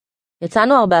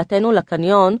יצאנו ארבעתנו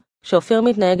לקניון, שאופיר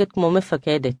מתנהגת כמו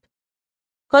מפקדת.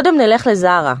 קודם נלך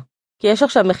לזרה, כי יש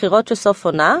עכשיו מחירות של סוף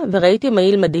עונה, וראיתי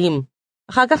מעיל מדהים.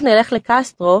 אחר כך נלך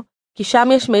לקסטרו, כי שם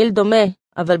יש מעיל דומה,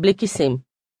 אבל בלי כיסים.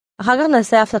 אחר כך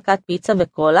נעשה הפסקת פיצה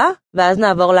וקולה, ואז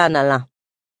נעבור להנהלה.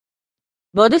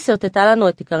 בעוד היא סרטטה לנו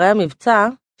את עיקרי המבצע,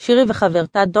 שירי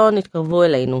וחברתה דון התקרבו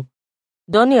אלינו.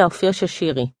 דון היא האופיר של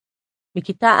שירי.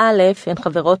 מכיתה א' הן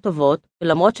חברות טובות,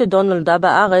 ולמרות שדון נולדה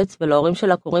בארץ ולהורים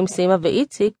שלה קוראים סימה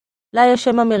ואיציק, לה יש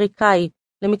שם אמריקאי,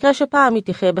 למקרה שפעם היא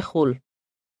תחיה בחול.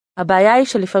 הבעיה היא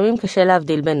שלפעמים קשה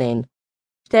להבדיל ביניהן.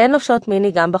 שתיהן לובשות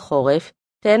מיני גם בחורף,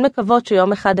 שתיהן מקוות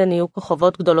שיום אחד הן יהיו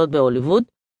כוכבות גדולות בהוליווד,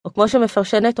 או כמו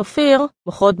שמפרשנת אופיר,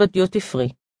 מוכרות בדיוטי פרי.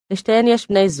 לשתיהן יש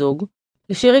בני זוג,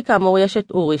 לשירי כאמור יש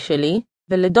את אורי שלי,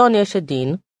 ולדון יש את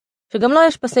דין, שגם לו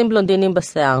יש פסים בלונדינים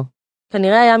בשיער.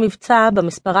 כנראה היה מבצע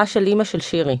במספרה של אמא של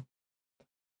שירי.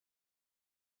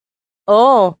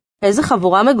 איזה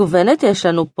חבורה מגוונת יש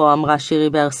לנו פה, אמרה שירי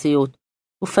בארסיות,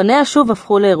 ופניה שוב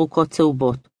הפכו לירוקות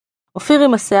צהובות. אופיר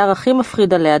עם השיער הכי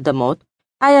מפחיד עלי אדמות,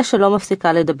 איה שלא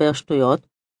מפסיקה לדבר שטויות,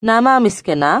 נעמה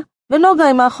המסכנה, ונוגה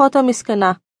עם האחות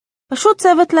המסכנה. פשוט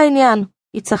צוות לעניין.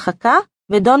 היא צחקה,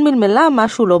 ודון מלמלה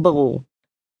משהו לא ברור.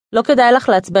 לא כדאי לך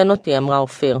לעצבן אותי, אמרה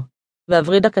אופיר,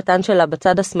 והווריד הקטן שלה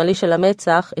בצד השמאלי של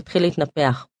המצח התחיל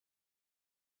להתנפח.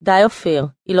 די אופיר,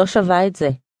 היא לא שווה את זה,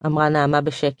 אמרה נעמה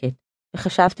בשקט,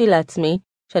 וחשבתי לעצמי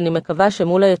שאני מקווה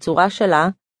שמול היצורה שלה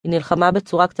היא נלחמה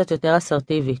בצורה קצת יותר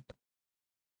אסרטיבית.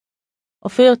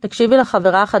 אופיר, תקשיבי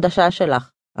לחברה החדשה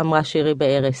שלך, אמרה שירי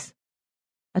בארס.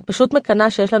 את פשוט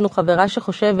מקנה שיש לנו חברה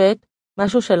שחושבת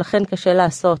משהו שלכן קשה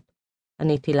לעשות,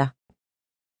 עניתי לה.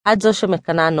 את זו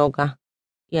שמקנה נוגה.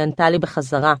 היא ענתה לי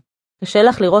בחזרה. קשה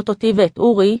לך לראות אותי ואת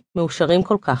אורי מאושרים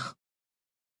כל כך.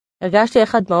 הרגשתי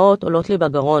איך הדמעות עולות לי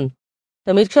בגרון.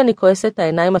 תמיד כשאני כועסת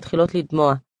העיניים מתחילות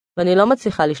לדמוע, ואני לא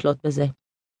מצליחה לשלוט בזה.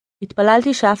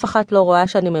 התפללתי שאף אחת לא רואה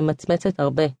שאני ממצמצת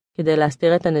הרבה, כדי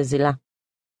להסתיר את הנזילה.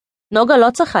 נוגה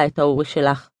לא צריכה את האורי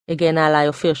שלך, הגנה עליי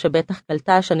אופיר שבטח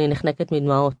קלטה שאני נחנקת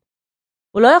מדמעות.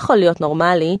 הוא לא יכול להיות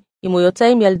נורמלי אם הוא יוצא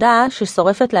עם ילדה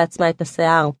ששורפת לעצמה את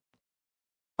השיער.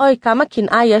 אוי, כמה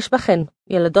קנאה יש בכן,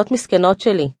 ילדות מסכנות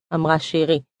שלי, אמרה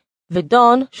שירי,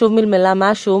 ודון שוב מלמלה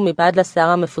משהו מבעד לשיער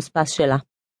המפוספס שלה.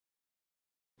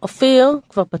 אופיר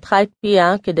כבר פתחה את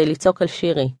פיה כדי לצעוק על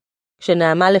שירי,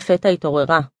 כשנעמה לפתע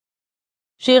התעוררה.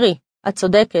 שירי, את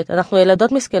צודקת, אנחנו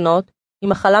ילדות מסכנות, עם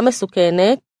מחלה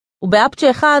מסוכנת,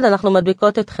 ובאפצ'י אחד אנחנו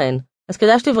מדביקות אתכן, אז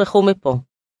כדאי שתברחו מפה,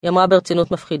 היא אמרה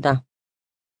ברצינות מפחידה.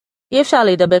 אי אפשר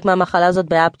להידבק מהמחלה הזאת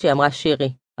באפצ'י, אמרה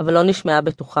שירי, אבל לא נשמעה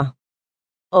בטוחה.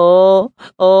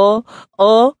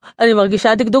 אני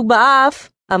מרגישה דקדוק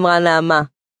באף, אמרה נעמה,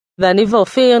 ואני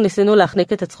ואופיר ניסינו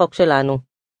להחניק את הצחוק שלנו.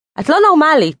 את לא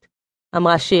נורמלית,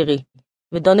 אמרה שירי,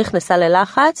 ודון נכנסה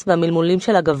ללחץ והמלמולים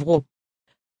שלה גברו.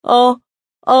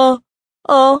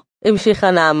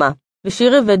 המשיכה נעמה,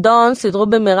 ושירי ודון סדרו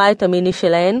במהרה את המיני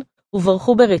שלהן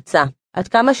וברחו בריצה, עד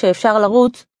כמה שאפשר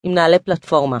לרוץ עם נעלי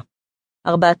פלטפורמה.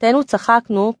 ארבעתנו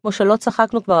צחקנו כמו שלא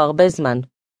צחקנו כבר הרבה זמן.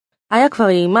 איה כבר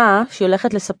איימה שהיא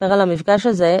הולכת לספר על המפגש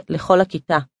הזה לכל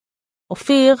הכיתה.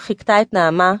 אופיר חיכתה את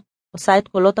נעמה, עושה את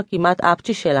קולות הכמעט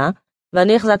אפצ'י שלה,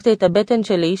 ואני החזקתי את הבטן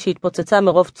שלי שהתפוצצה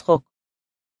מרוב צחוק.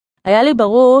 היה לי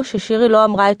ברור ששירי לא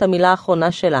אמרה את המילה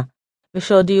האחרונה שלה,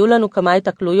 ושעוד יהיו לנו כמה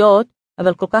התקלויות,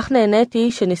 אבל כל כך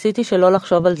נהניתי שניסיתי שלא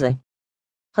לחשוב על זה.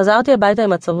 חזרתי הביתה עם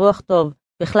מצב רוח טוב,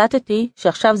 והחלטתי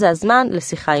שעכשיו זה הזמן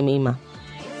לשיחה עם אמא.